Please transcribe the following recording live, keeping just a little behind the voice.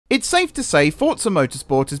It's safe to say Forza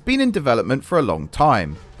Motorsport has been in development for a long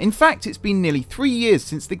time. In fact, it's been nearly 3 years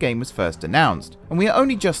since the game was first announced, and we are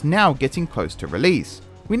only just now getting close to release.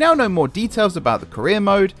 We now know more details about the career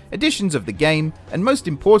mode, editions of the game, and most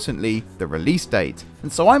importantly, the release date.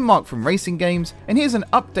 And so I'm Mark from RacingGames, and here's an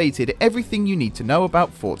updated everything you need to know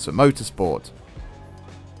about Forza Motorsport.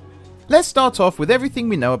 Let's start off with everything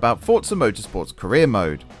we know about Forza Motorsport's career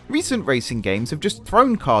mode. Recent racing games have just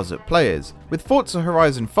thrown cars at players, with Forza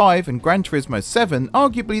Horizon 5 and Gran Turismo 7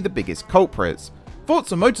 arguably the biggest culprits.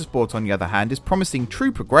 Forza Motorsport on the other hand is promising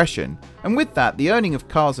true progression, and with that the earning of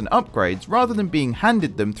cars and upgrades rather than being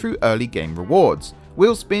handed them through early game rewards,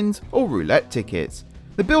 wheel spins or roulette tickets.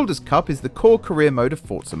 The Builders Cup is the core career mode of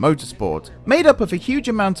Forza Motorsport, made up of a huge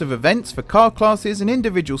amount of events for car classes and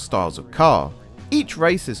individual styles of car. Each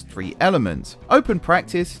race has 3 elements: open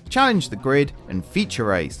practice, challenge the grid, and feature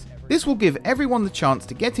race. This will give everyone the chance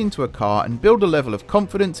to get into a car and build a level of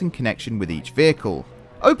confidence and connection with each vehicle.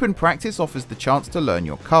 Open practice offers the chance to learn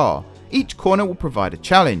your car. Each corner will provide a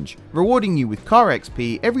challenge, rewarding you with car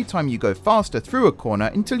XP every time you go faster through a corner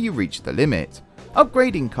until you reach the limit.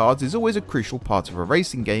 Upgrading cars is always a crucial part of a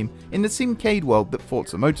racing game in the simcade world that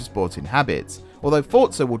Forza Motorsport inhabits, although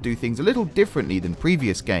Forza will do things a little differently than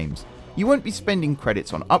previous games. You won't be spending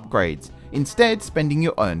credits on upgrades, instead spending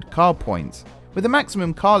your earned car points. With a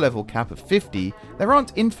maximum car level cap of 50, there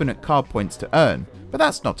aren't infinite car points to earn, but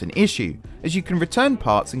that's not an issue, as you can return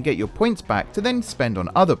parts and get your points back to then spend on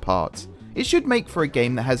other parts. It should make for a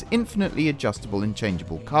game that has infinitely adjustable and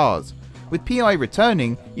changeable cars. With PI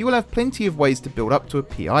returning, you will have plenty of ways to build up to a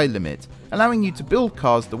PI limit, allowing you to build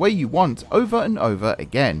cars the way you want over and over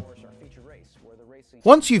again.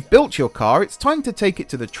 Once you've built your car, it's time to take it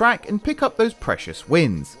to the track and pick up those precious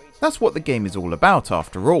wins. That's what the game is all about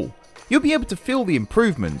after all. You'll be able to feel the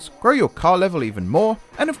improvements, grow your car level even more,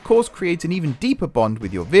 and of course create an even deeper bond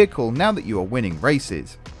with your vehicle now that you are winning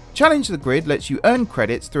races. Challenge the Grid lets you earn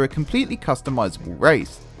credits through a completely customizable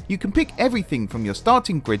race. You can pick everything from your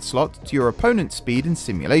starting grid slot to your opponent's speed and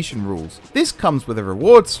simulation rules. This comes with a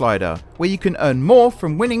reward slider, where you can earn more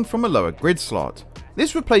from winning from a lower grid slot.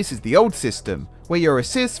 This replaces the old system, where your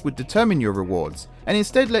assists would determine your rewards, and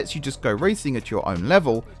instead lets you just go racing at your own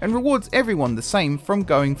level and rewards everyone the same from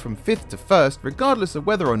going from 5th to 1st regardless of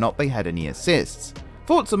whether or not they had any assists.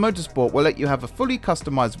 Forza Motorsport will let you have a fully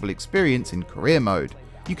customizable experience in career mode.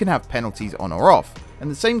 You can have penalties on or off,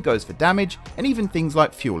 and the same goes for damage and even things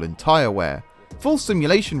like fuel and tyre wear. Full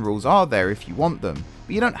simulation rules are there if you want them,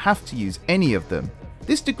 but you don't have to use any of them.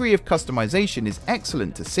 This degree of customization is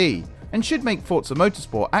excellent to see, and should make Forza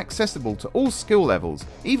Motorsport accessible to all skill levels,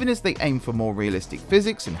 even as they aim for more realistic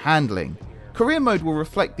physics and handling. Career mode will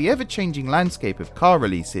reflect the ever-changing landscape of car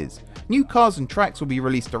releases. New cars and tracks will be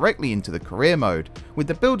released directly into the career mode, with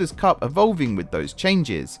the Builders Cup evolving with those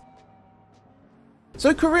changes.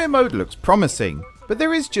 So career mode looks promising, but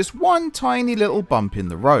there is just one tiny little bump in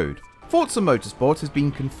the road. Forza Motorsport has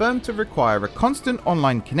been confirmed to require a constant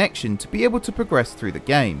online connection to be able to progress through the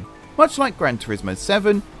game. Much like Gran Turismo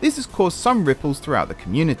 7, this has caused some ripples throughout the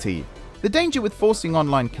community. The danger with forcing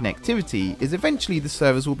online connectivity is eventually the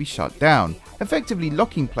servers will be shut down, effectively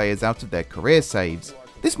locking players out of their career saves.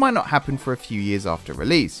 This might not happen for a few years after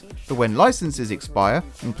release, but when licenses expire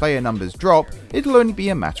and player numbers drop, it'll only be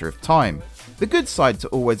a matter of time. The good side to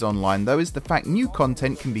Always Online though is the fact new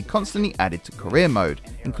content can be constantly added to career mode,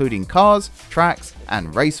 including cars, tracks,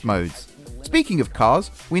 and race modes. Speaking of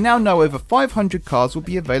cars, we now know over 500 cars will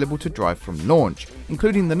be available to drive from launch,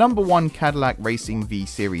 including the #1 Cadillac Racing V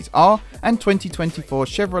Series R and 2024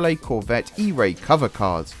 Chevrolet Corvette E-Ray cover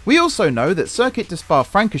cars. We also know that Circuit de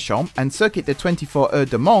Spa-Francorchamps and Circuit de 24 Heures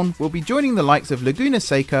de Mans will be joining the likes of Laguna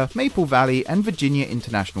Seca, Maple Valley and Virginia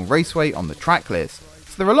International Raceway on the track list.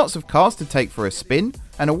 So there are lots of cars to take for a spin,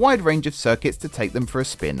 and a wide range of circuits to take them for a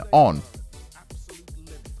spin on.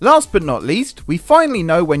 Last but not least, we finally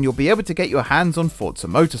know when you'll be able to get your hands on Forza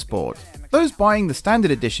Motorsport. Those buying the standard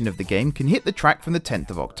edition of the game can hit the track from the 10th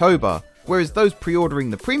of October, whereas those pre-ordering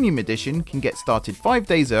the premium edition can get started 5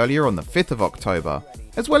 days earlier on the 5th of October.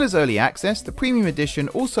 As well as early access, the premium edition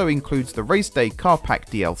also includes the Race Day Car Pack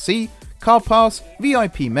DLC, Car Pass,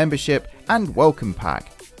 VIP membership, and Welcome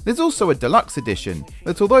Pack. There's also a deluxe edition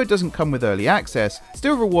that, although it doesn't come with early access,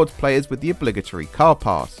 still rewards players with the obligatory Car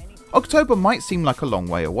Pass. October might seem like a long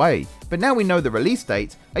way away, but now we know the release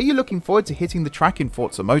date, are you looking forward to hitting the track in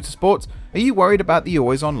Forza Motorsport? Are you worried about the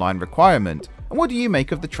Always Online requirement? And what do you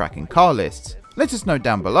make of the track and car lists? Let us know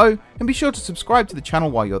down below, and be sure to subscribe to the channel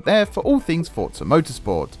while you're there for all things Forza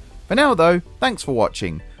Motorsport. For now though, thanks for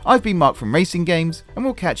watching. I've been Mark from RacingGames, and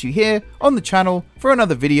we'll catch you here on the channel for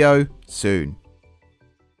another video soon.